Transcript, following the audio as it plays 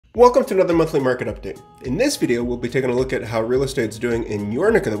Welcome to another monthly market update. In this video, we'll be taking a look at how real estate's doing in your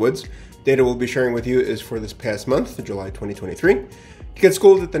neck of the woods. Data we'll be sharing with you is for this past month, July 2023. To get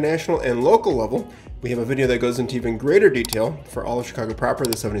schooled at the national and local level, we have a video that goes into even greater detail for all of Chicago proper,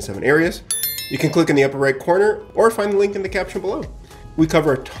 the 77 areas. You can click in the upper right corner or find the link in the caption below. We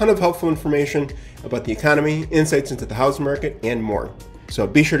cover a ton of helpful information about the economy, insights into the housing market, and more. So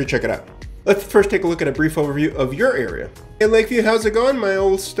be sure to check it out. Let's first take a look at a brief overview of your area. Hey Lakeview, how's it going, my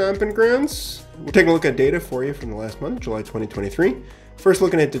old stomping grounds? We're taking a look at data for you from the last month, July 2023. First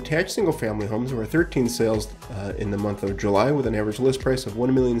looking at detached single-family homes, there were 13 sales in the month of July with an average list price of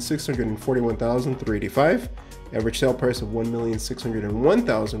 $1,641,385, average sale price of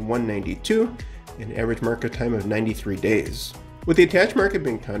 $1,601,192, and average market time of 93 days. With the attached market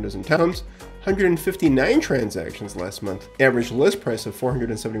being condos and towns, 159 transactions last month, average list price of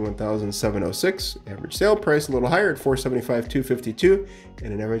 $471,706, average sale price a little higher at $475,252,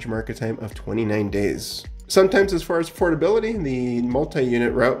 and an average market time of 29 days. Sometimes as far as affordability, the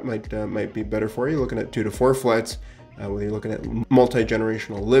multi-unit route might be better for you, looking at 2 to 4 flats, whether you're looking at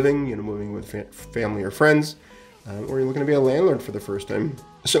multi-generational living, moving with family or friends, or you're looking to be a landlord for the first time.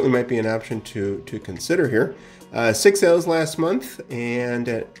 Certainly might be an option to consider here. 6 sales last month,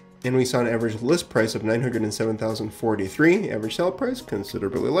 and we saw an average list price of $907,043, average sale price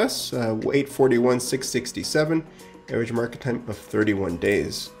considerably less, $841,667, average market time of 31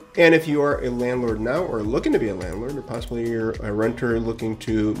 days. And if you are a landlord now or looking to be a landlord, or possibly you're a renter looking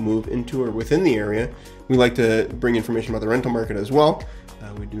to move into or within the area, we like to bring information about the rental market as well.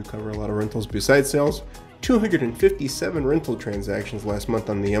 We do cover a lot of rentals besides sales. 257 rental transactions last month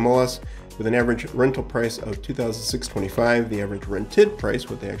on the MLS with an average rental price of $2,625. The average rented price,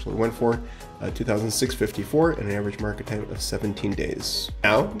 what they actually went for, $2,654, and an average market time of 17 days.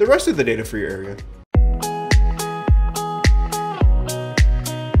 Now, the rest of the data for your area.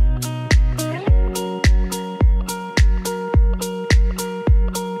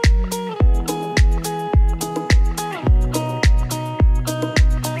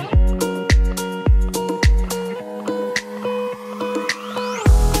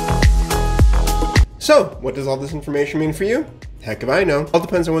 So, what does all this information mean for you? Heck if I know. All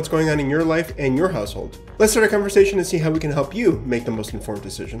depends on what's going on in your life and your household. Let's start a conversation and see how we can help you make the most informed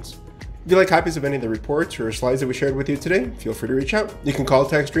decisions. If you'd like copies of any of the reports or slides that we shared with you today, feel free to reach out. You can call,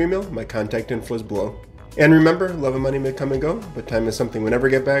 text, or email. My contact info is below. And remember, love and money may come and go, but time is something we never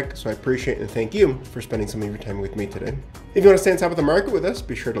get back, so I appreciate and thank you for spending some of your time with me today. If you want to stay on top of the market with us,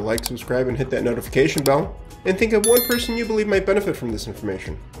 be sure to like, subscribe, and hit that notification bell. And think of one person you believe might benefit from this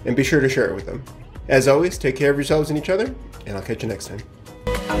information, and be sure to share it with them. As always, take care of yourselves and each other, and I'll catch you next time.